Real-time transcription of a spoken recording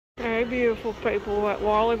Hey, beautiful people at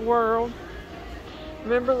Wally World.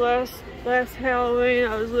 Remember last Halloween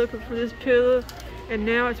I was looking for this pillow, and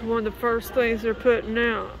now it's one of the first things they're putting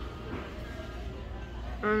out.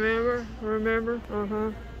 Remember?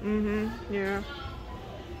 Yeah.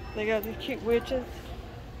 They got the cute witches.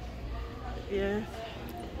 Yeah.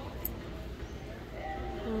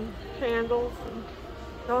 Candles.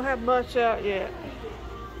 Don't have much out yet.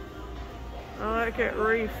 I like that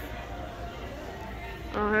wreath.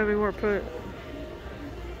 I don't have anywhere to put it.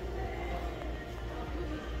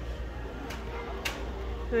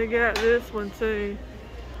 They got this one too.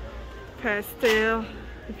 Pastel.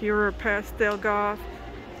 If you're a pastel goth.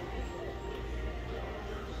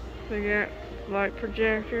 They got light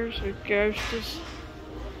projectors with ghosts.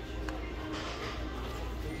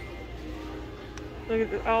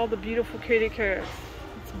 Look at all the beautiful kitty cats.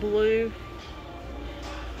 It's blue.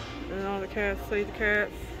 And all the cats, see the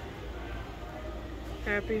cats.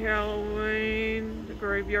 Happy Halloween, the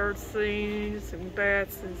graveyard scene, some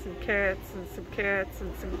bats and some cats and some cats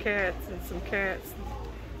and some cats and some cats.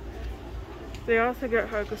 They also got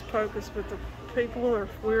Hocus Pocus, but the people are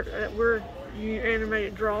weird, that weird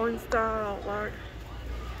animated drawing style I don't like.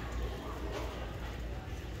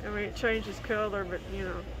 I mean, it changes color, but you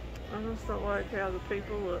know, I just don't like how the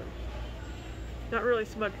people look. Not really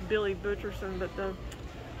so much Billy Butcherson, but the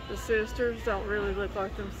sisters don't really look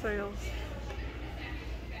like themselves.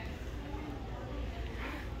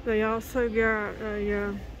 They also got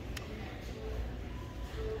a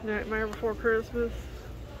Nightmare Before Christmas.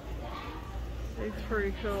 It's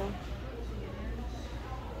pretty cool.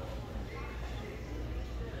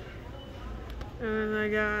 And then they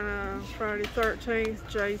got Friday 13th,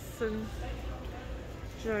 Jason.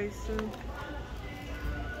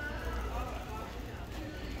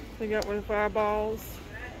 They got with eyeballs.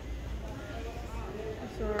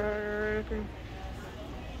 That's alright, I reckon.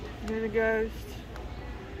 And then a ghost.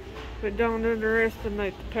 But don't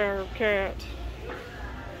underestimate the power of cat.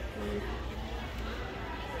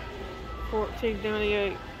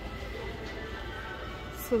 $14.98.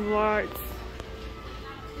 Some lights.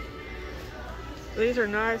 These are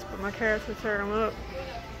nice, but my cats will tear them up.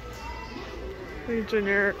 These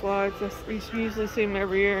generic lights. You usually see them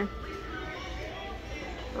every year.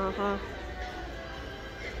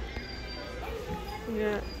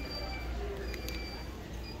 Yeah.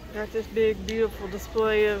 Got this big, beautiful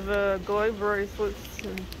display of glow bracelets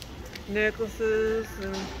and necklaces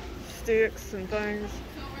and sticks and things. So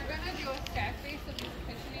we're gonna do a stack base of these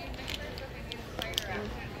KitchenAid mixers, but they need a spider action.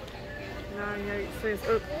 98 cents.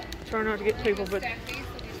 Oh, try not to get people, but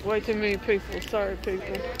way too many people. Sorry,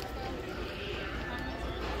 people.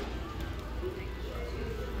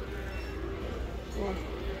 Well,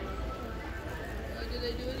 did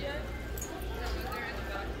they do it yet?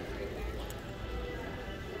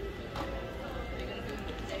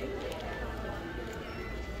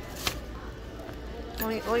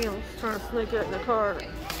 Liam's trying to sneak out in the car.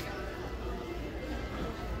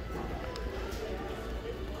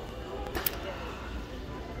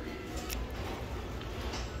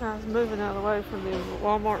 I was moving out of the way from the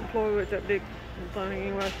Walmart employee with that big thing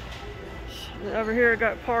anyway. Over here I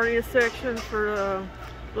got party section for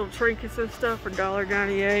little trinkets and stuff for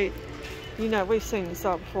 $1.98. You know, we've seen this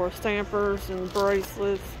all before. Stampers and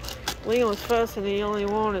bracelets. Liam was fussing, he only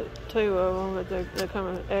wanted 2 of them, but they come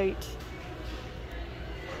in at 8.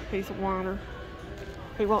 He's a whiner.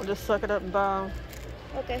 He won't just suck it up and buy them.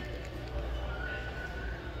 Okay.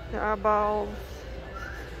 The eyeballs.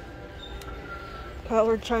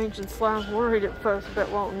 Color changing slimes. I wonder he didn't fuss about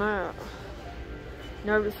wanting that.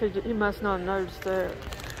 Notice he must not have noticed that.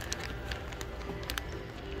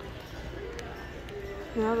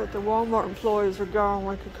 Now that the Walmart employees are gone,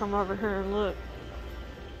 we could come over here and look.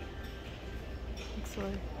 Let's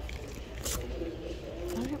see.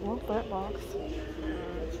 I didn't want that box.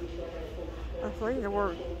 I think the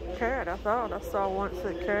word cat. I thought I saw one that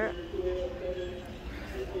said cat.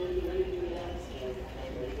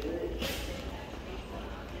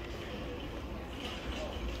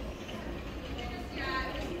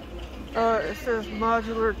 It says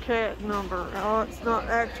modular cat number. Oh, it's not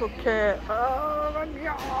actual cat. Oh my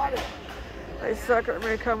God! They suck at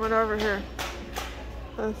me coming over here.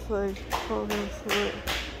 Let's see. Hold on, see.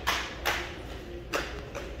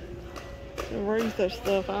 Research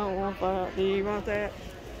stuff. I don't want that. Do you want that?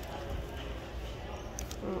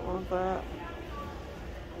 I don't want that.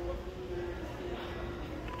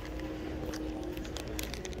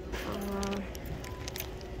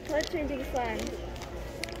 Color changing slime.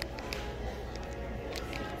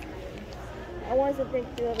 I want to think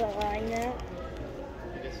through the line now.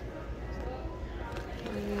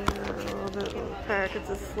 Yeah, little packets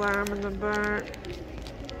of slime in the back.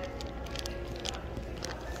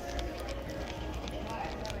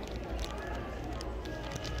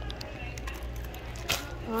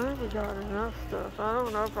 I think we got enough stuff. I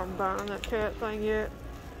don't know if I'm buying that cat thing yet.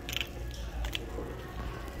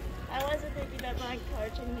 I wasn't thinking about buying color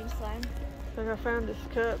changing slime. I think I found this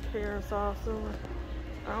cup here. It's awesome.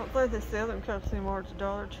 I don't think they sell them cups anymore at the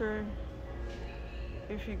Dollar Tree.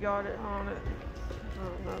 If you got it on it. I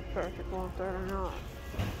don't know if Patrick wants that or not.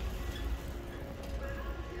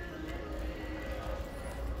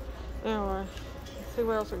 Anyway, let's see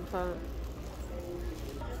what else we can find.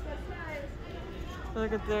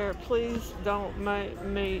 Look at there. Please don't make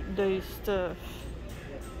me do stuff.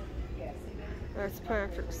 That's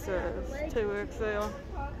Patrick says. 2XL.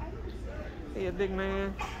 He a big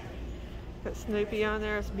man. Got Snoopy on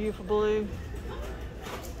there. It's beautiful blue.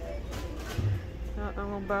 I'm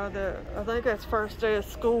gonna buy that. I think that's first day of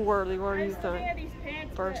school, Worley. What do you think?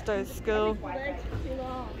 First day of school.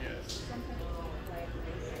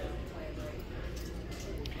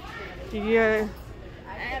 You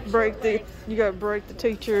gotta break the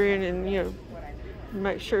teacher in, and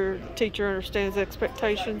make sure the teacher understands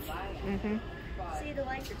expectations. See, the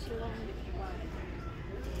legs are too long.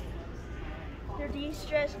 They're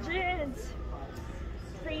de-stressed jeans.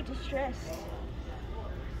 Pre-distressed.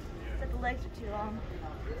 But the legs are too long.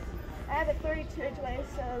 I have a 32-inch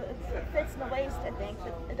waist, so it fits in the waist, I think,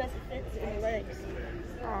 but it doesn't fit in the legs.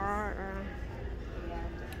 Alright,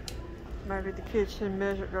 maybe the kids should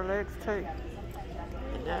measure their legs too.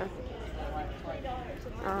 No.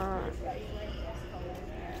 Alright.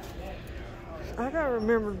 I gotta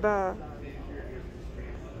remember to buy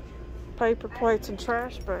paper plates and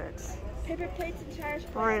trash bags. Paper plates and trash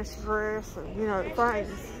bags. Ranch dress and,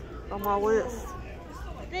 things on my list.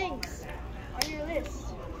 Things on your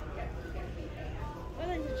list. What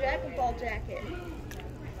is a Dragon Ball jacket?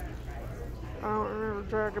 I don't remember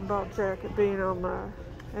Dragon Ball jacket being on mine.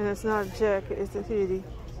 And it's not a jacket, it's a hoodie.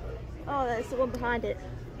 Oh, that's the one behind it.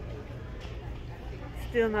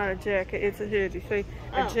 Still not a jacket, it's a hoodie. See,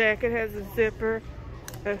 a jacket has a zipper,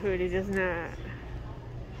 a hoodie does not.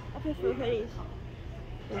 I prefer hoodies.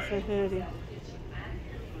 It's a hoodie.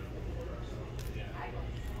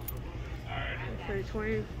 Okay,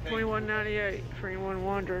 $21.98 for anyone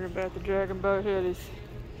wondering about the Dragon Ball hoodies.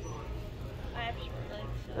 I have short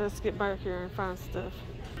legs. Let's get back here and find stuff.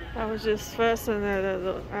 I was just fussing at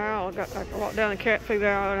the aisle. I walked down the cat food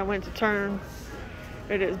aisle and I went to turn.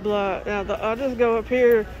 It is blocked. Now I'll just go up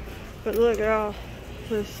here, but look at all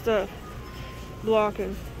this stuff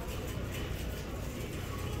blocking.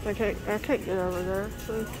 I can't get over there.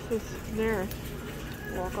 So it's narrow.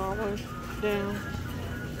 Walk all the way down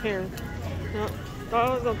here. No, I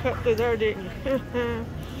was gonna cut through there, didn't you?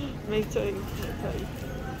 Me too. Okay.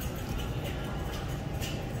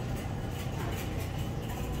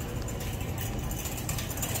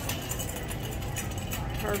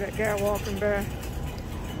 Heard that guy walking by.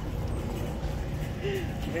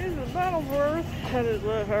 Mrs. Buttlesworth. I just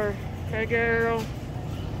love her. Hey, girl.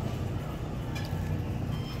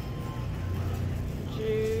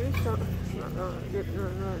 Juice. I'm not gonna get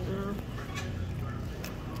none right now.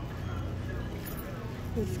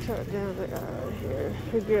 Let's cut down the aisle here.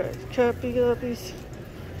 We got cuppy guppies.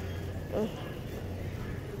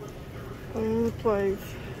 On the plates.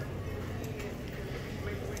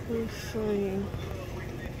 Let's see.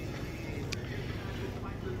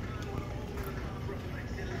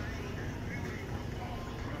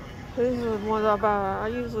 These are the ones I buy. I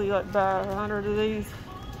usually buy 100 of these.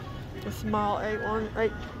 The small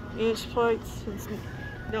 8-inch plates.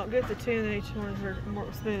 Don't get the 10-inch ones, they're more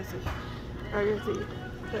expensive. I get the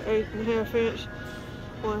 8.5-inch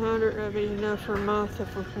 100. That'd be enough for a month.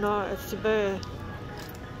 If not, it's too bad.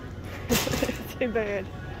 It's too bad.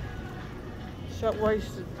 Stop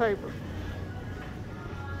wasting paper.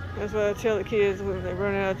 That's what I tell the kids when they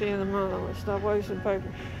run out at the end of the month. Stop wasting paper.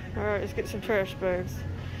 Alright, let's get some trash bags.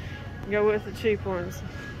 Go with the cheap ones.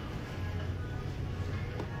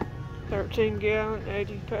 13-gallon,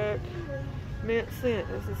 80-pack, mint scent.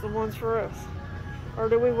 This is the ones for us. Or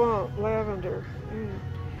do we want lavender?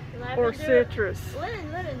 Lavender. Or citrus?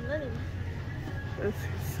 Linen. This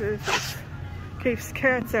citrus. Keeps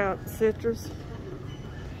cats out, citrus.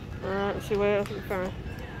 Alright, let's see what else we can find.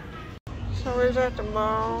 So we was at the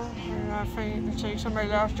mall, and I see somebody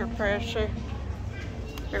lost their Pepsi.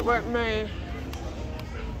 It wasn't me.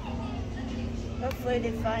 Hopefully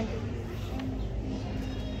they find it.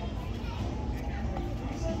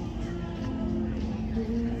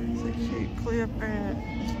 It's a cute clip in it.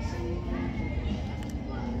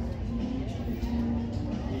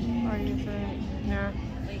 What do you think? Yeah.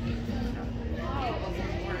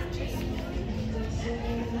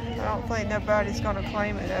 don't think nobody's gonna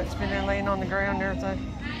claim it. It's been there laying on the ground and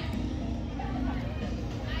everything.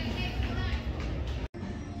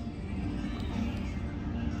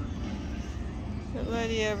 That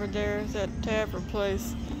lady over there is at the Tavern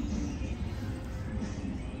place.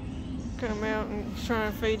 Come out and was trying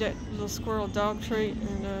to feed that little squirrel dog treat,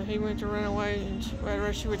 and he went to run away, and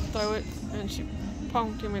she would throw it, and she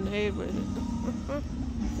punked him in the head with it.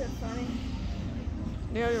 So funny.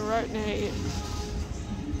 Yeah, you're right in the head.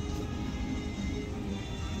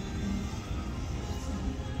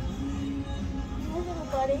 Hi, little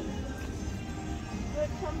buddy. You would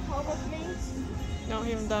come home with me? No,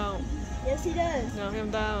 him don't. Yes, he does. No,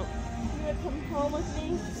 him don't. You would come home with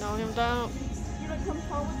me? No, him don't. You would come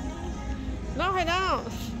home with me? No, he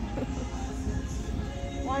don't.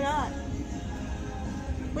 Why not?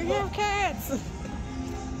 We have cats.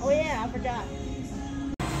 Oh yeah, I forgot.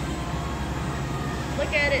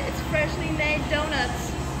 Look at it, it's freshly made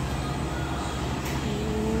donuts.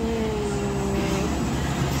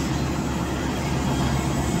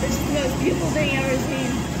 This is the most beautiful thing I've ever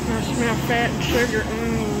seen. I smell fat and sugar.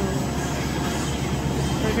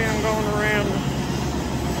 Maybe I'm going around.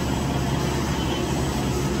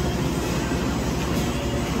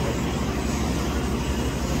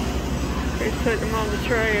 He's putting them on the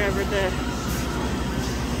tray over there.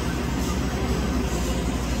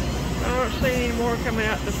 I don't see any more coming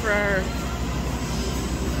out the fryer.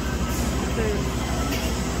 The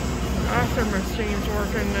icer machine's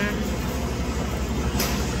working now.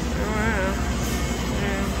 Oh, wow.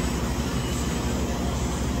 Yeah.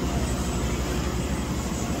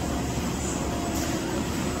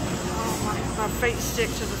 Oh, my feet stick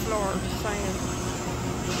to the floor, just saying.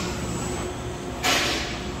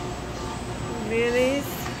 Minis,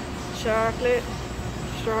 chocolate,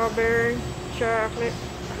 strawberry, chocolate,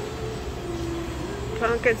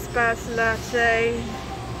 pumpkin spice latte,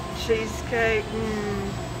 cheesecake,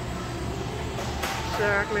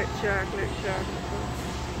 chocolate, chocolate, chocolate,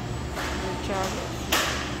 and chocolate.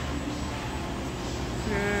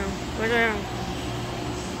 Yeah, look at them.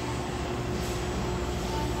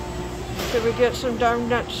 Did we get some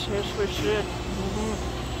donuts? Yes, we should.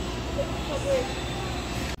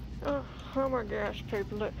 Oh my gosh,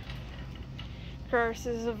 people, look.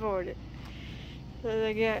 Crisis avoided. So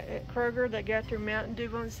they got at Kroger, they got their Mountain Dew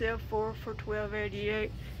on sale for $12.88.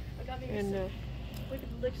 I got me And look at the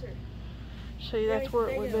elixir. see, that's where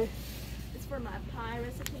it would be. It's for my pie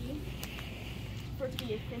recipe. For it to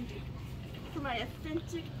be authentic. For my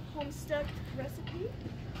authentic homestuck recipe.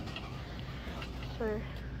 So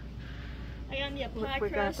I got me a pie we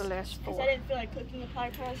got crust. the last Because four. I didn't feel like cooking a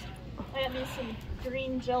pie crust. I got me some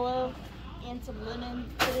green jello and some lemon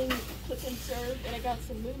pudding, cook and serve, and I got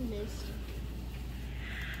some moon mist.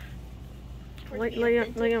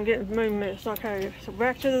 Liam getting moon mist. Okay, so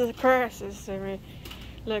back to the crisis. I mean,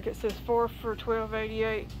 look, it says 4 for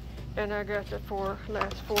 $12.88, and I got the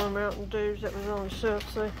last four Mountain Dews that was on the shelf.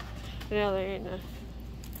 So now they ain't none.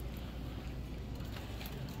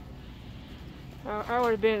 I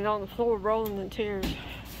would have been on the floor rolling in tears.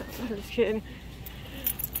 I'm just kidding.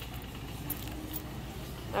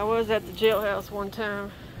 I was at the jailhouse one time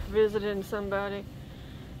visiting somebody,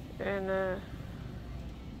 and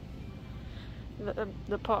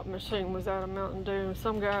the pop machine was out of Mountain Dew, and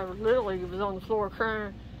some guy literally was on the floor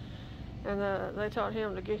crying, and they taught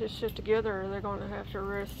him to get his shit together or they're going to have to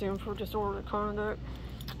arrest him for disorderly conduct.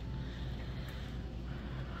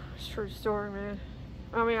 It's a true story, man.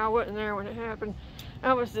 I mean, I wasn't there when it happened.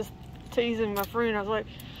 I was just teasing my friend. I was like,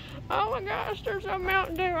 oh my gosh, there's a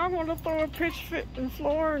Mountain Dew. I'm going to throw a pitch fit in the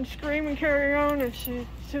floor and scream and carry on. And she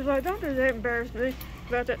was like, don't do that, embarrass me.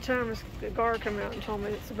 About that time, the guard came out and told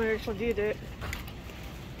me that somebody actually did that.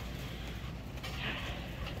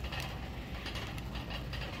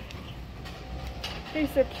 He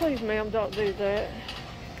said, please, ma'am, don't do that.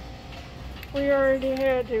 We already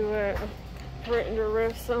had to threaten to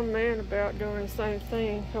arrest some man about doing the same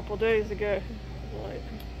thing a couple days ago. Like,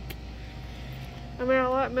 I mean, I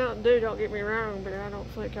like Mountain Dew, don't get me wrong, but I don't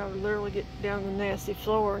think I would literally get down the nasty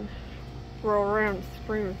floor and roll around and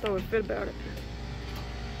scream and throw a fit about it.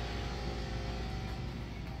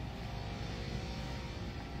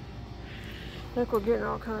 Look, we're getting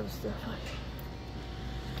all kinds of stuff.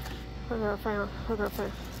 Look what I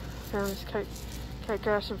found this cake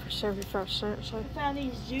icing for 75 cents. So. I found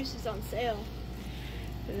these juices on sale.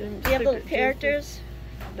 And Do you have little characters?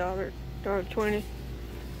 $1.20.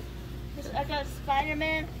 I got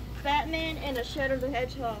Spider-Man, Batman, and a Shadow the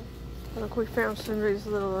Hedgehog. Look, we found some of these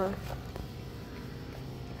little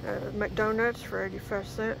McDoughnuts for 85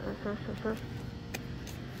 cents.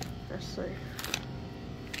 Let's see.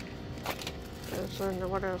 And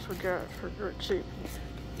what else we got for dirt cheap?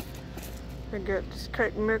 I got this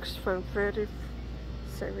cake mix from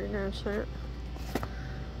 79 cents.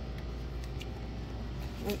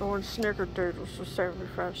 And orange snickerdoodles for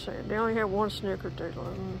 75 cents. They only have one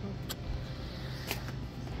snickerdoodle.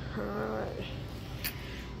 Alright.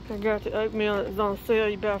 I got the oatmeal that's on sale.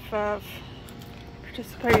 You buy 5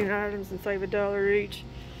 participating items and save $1 each.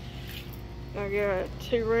 I got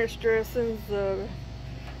 2 ranch dressings,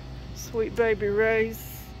 Sweet Baby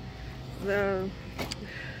Ray's, that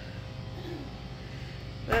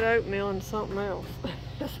oatmeal and something else.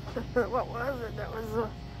 What was it? That was,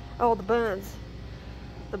 oh, the buns.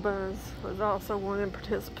 The buns was also one of them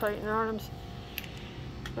participating items.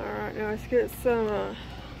 Alright, now let's get some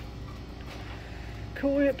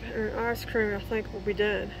Cool Whip and ice cream. I think we'll be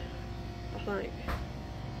done. I think.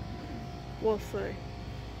 We'll see.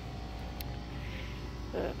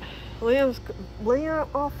 Liam,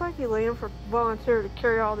 oh, thank you, Liam, for volunteering to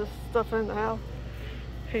carry all this stuff in the house.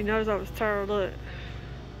 He knows I was tired of it.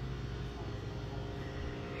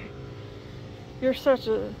 You're such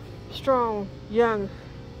a strong, young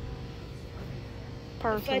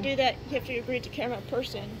person. If I do that, you have to agree to carry my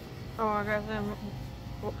person. Oh, I got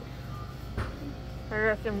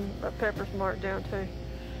them peppers marked down too.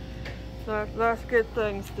 So that's good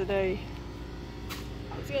things today.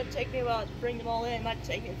 It's going to take me a while to bring them all in. It might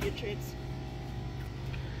take me a few trips.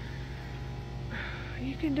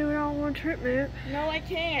 You can do it all in one trip, man. No, I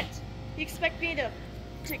can't. You expect me to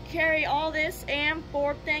carry all this and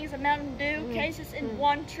 4 things of Mountain Dew cases in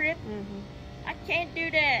one trip? I can't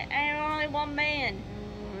do that. I am only one man.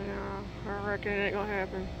 Yeah, I reckon it ain't gonna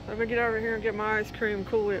happen. Let me get over here and get my ice cream,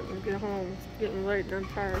 Cool Whip, and get home. It's getting late and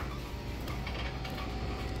I'm tired.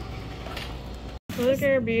 Look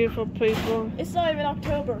here, beautiful people. It's not even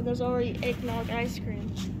October. There's already eggnog ice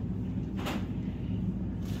cream.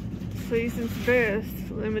 Season's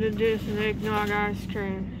best, limited edition eggnog ice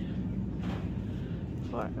cream.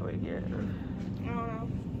 What do we get? I don't know.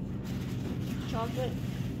 Chocolate.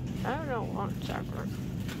 I don't want chocolate.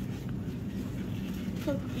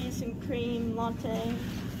 Cookies and cream latte.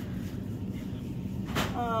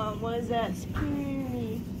 What is that?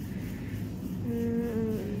 Spumani.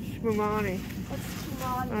 Spumani. What's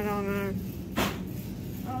spumani? I don't know.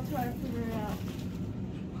 I'll try to figure it out.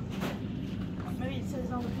 Maybe it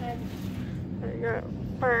says on the package. They got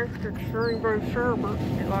bastard rainbow sherbet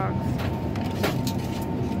he likes.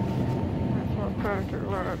 That's what Patrick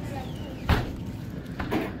likes.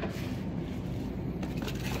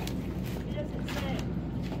 It doesn't say.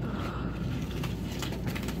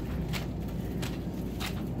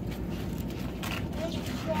 There's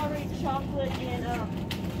strawberry chocolate and I don't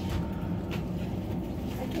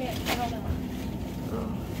know.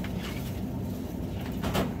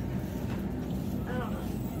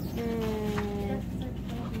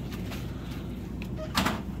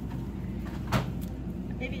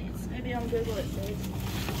 Maybe on Google it says.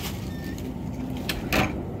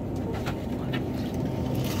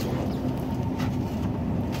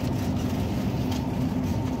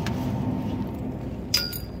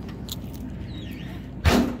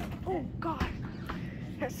 Oh God,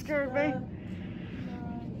 that scared me.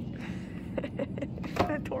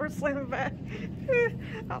 That door slammed back.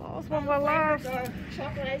 I lost one of my lives.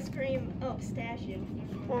 Chocolate ice cream, pistachio.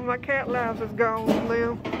 One of my cat lives is gone,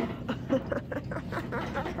 Liam.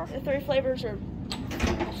 The 3 flavors are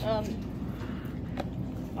chocolate,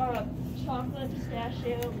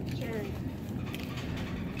 pistachio, and cherry.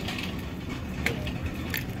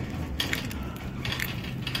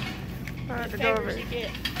 I had to go over. You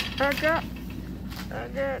get? I got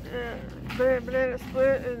banana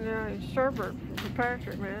split and sherbet for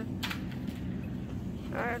Patrick, man.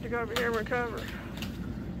 I had to go over here and recover.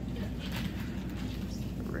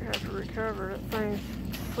 We have to recover. That thing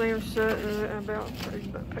slammed shut in about 30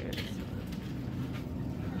 pants.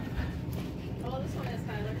 Oh, this one is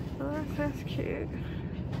Tyler. Oh, that's cute.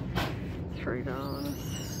 $3.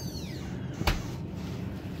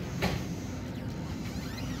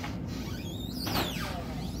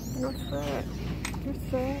 What's that? What's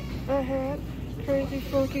that? A hat. Crazy,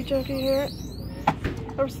 funky, junky hat.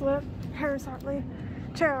 Overslept. Hair's hardly.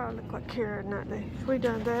 Child, look like Kara, not they. We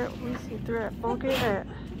done that. We see through that funky hat.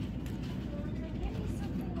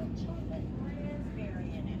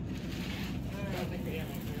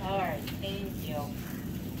 Alright, thank you. I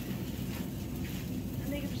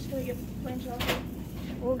think I'm just gonna get plain chocolate.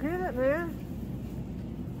 Well, get it, man.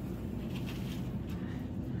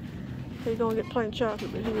 He's gonna get plain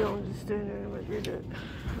chocolate, but he's gonna just stand there and let you do it.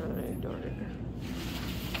 I ain't doing it.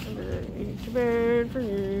 I'm gonna eat the bed for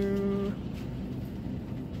you.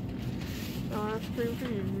 Oh, that's cream for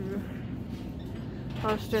you.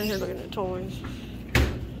 I was standing here looking at toys.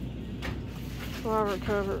 Well, I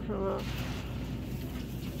recovered from a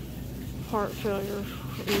heart failure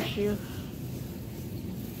issue.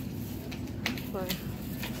 So,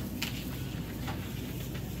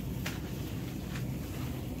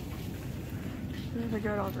 they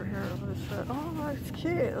got over here. Oh, that's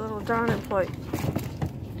cute. A little dining plate.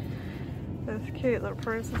 That's cute. Little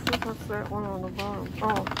princesses. What's that one on the bottom?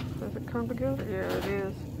 Oh, does it come together? Yeah, it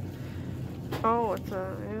is. Oh,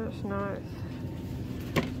 yeah, it's nice.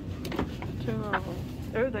 2 of them.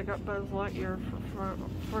 Oh, they got Buzz Lightyear for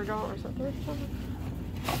 $3 at thrift store.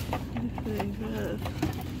 Let's see this.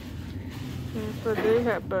 Yes, they do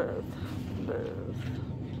have Buzz.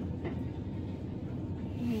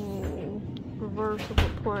 Reversible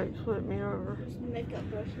plate, flip me over. Makeup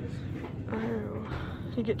brushes. Oh,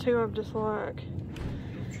 you get 2 of them just like.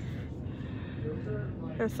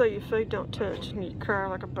 And so your food don't touch and you cry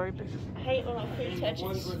like a baby. I hate when my food touches.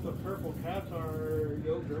 Ones with the purple caps are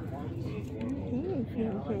yogurt ones.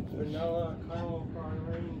 Vanilla, caramel,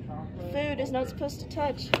 praline, chocolate. Food is not supposed to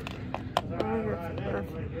touch. Never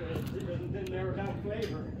have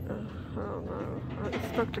flavor. I don't know. It's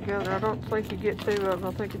stuck together. I don't think you get 2 of them.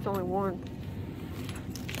 I think it's only 1.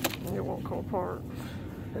 And it won't come apart.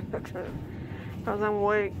 Okay. Because I'm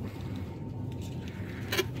weak.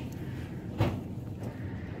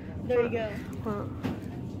 There you go. Well,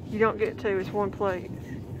 you don't get 2. It's 1 plate.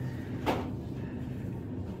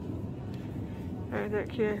 There's that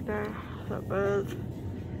kid there. That Buzz.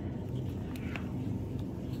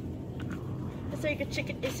 So you could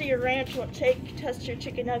so your ranch won't test your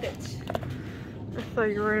chicken nuggets. I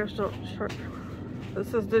say your ranch don't. It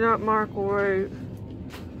says do not microwave.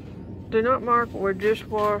 Do not microwave.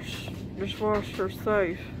 Dishwasher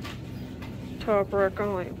safe. Top rack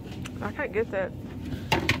only. I can't get that.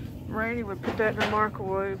 Randy would put that in the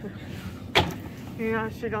microwave. You know,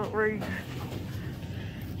 she don't read.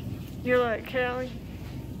 You're like, Callie,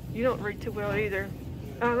 you don't read too well either.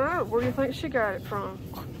 I know. Where do you think she got it from?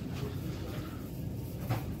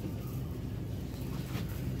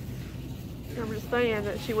 I'm just saying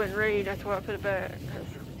that she wouldn't read. That's why I put it back.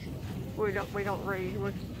 We don't read.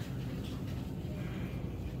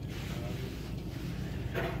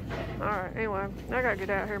 All right. Anyway, I gotta get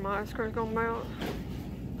out here. My ice cream's gonna melt.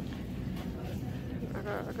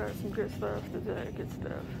 I got some good stuff today. Good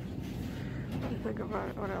stuff. Let's think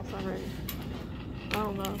about what else I need. I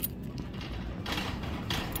don't know.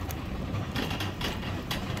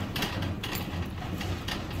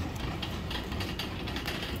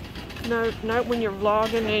 No, when you're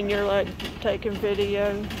vlogging and you're like taking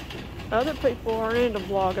video. Other people are into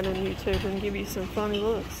vlogging on YouTube and give you some funny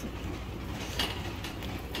looks.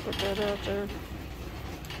 Put that out there.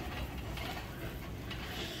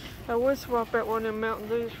 I would swap out one of them Mountain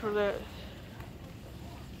Dews for that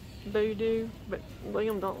Voodoo, but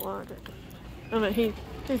Liam don't like it. I mean, he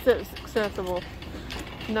said it's acceptable.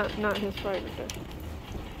 Not his favorite though.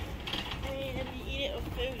 I mean, if you eat it with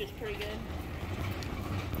food, it's pretty good.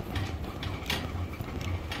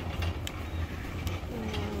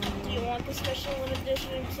 Do you want the special limited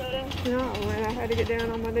edition soda? No, man, I had to get down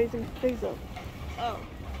on my knees and these up. Oh.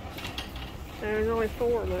 There's only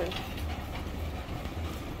 4 left.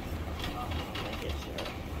 Make it sure.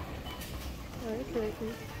 Hey,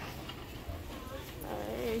 Cookie.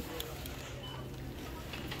 Hey.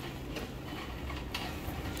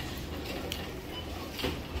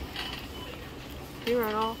 He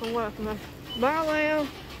ran off and left me. Bye, Lamb.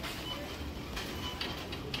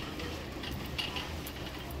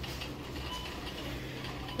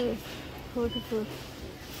 Looking for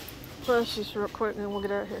brushes real quick and then we'll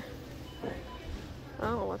get out of here. I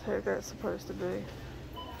don't know what the heck that's supposed to be.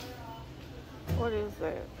 What is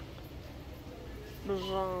that?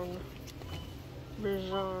 Bijan.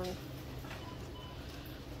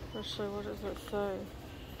 Let's see, what does it say?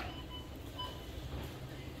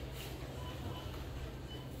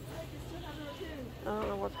 I don't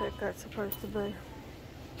know what the heck that's supposed to be.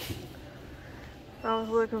 I was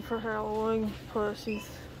looking for Halloween plushies.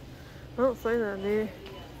 I don't see that, do you?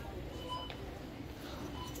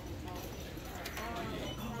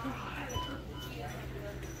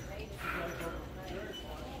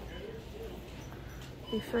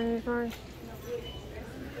 You see anything?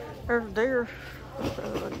 There's a deer.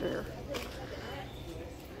 Oh, a deer.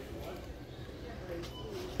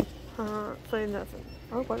 I don't see nothing.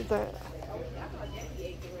 Oh, what is that?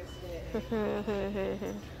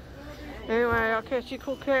 Anyway, I'll catch you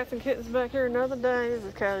cool cats and kittens back here another day. This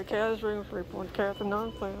is Callie's Room 3.0 Cats and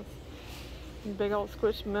Nonsense. Big old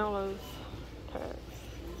Squishmallows packs.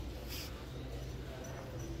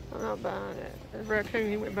 I'm not buying it. There's raccoon,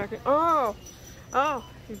 he went back in. Oh! Oh,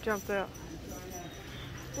 you jumped out.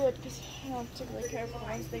 Good, because I'm not particularly careful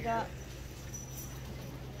once they got.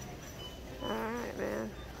 Alright, man.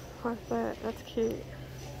 What's that? That's cute.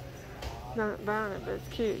 Not buying it, but it's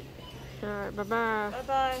cute. Alright, bye-bye.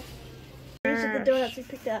 Bye-bye. These are the donuts we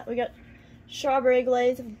picked out. We got strawberry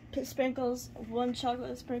glaze, sprinkles, 1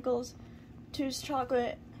 chocolate sprinkles, 2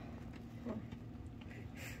 chocolate.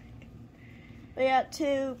 We got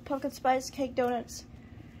 2 pumpkin spice cake donuts.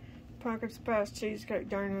 Pumpkin spice cheesecake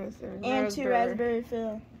donuts And 2 raspberry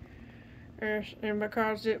fill. And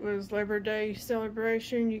because it was Labor Day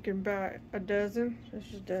celebration, you can buy a dozen. This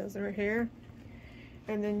is a dozen right here.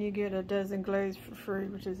 And then you get a dozen glaze for free,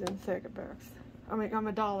 which is in the second box. I'm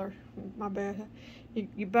 $1. My bad.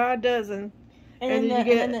 You buy a dozen, and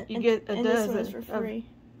then you get a dozen. This one's for free.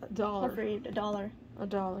 $1. Not free, $1.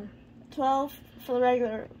 $1. 12 for the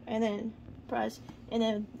regular, and then price. And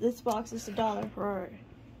then this box is $1. Right.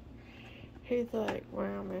 He's like,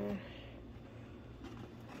 wow, man.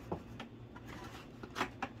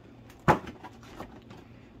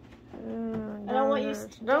 I don't want you.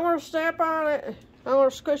 Don't want to step on it. I don't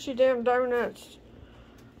want to squish your damn donuts.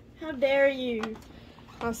 How dare you?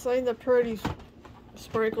 I seen the pretty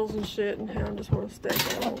sprinkles and shit, and I just want to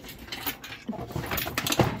step on it.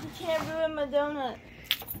 You can't ruin my donut.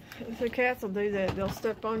 The cats will do that. They'll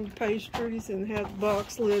step on your pastries and have the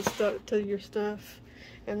box lid stuck to your stuff,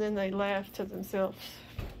 and then they laugh to themselves.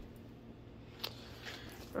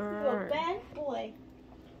 You're Alright. a bad boy.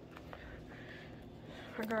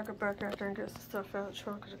 I gotta go back out there and get some stuff out of the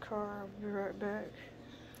trunk of the car. I'll be right back.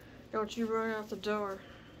 Don't you run out the door.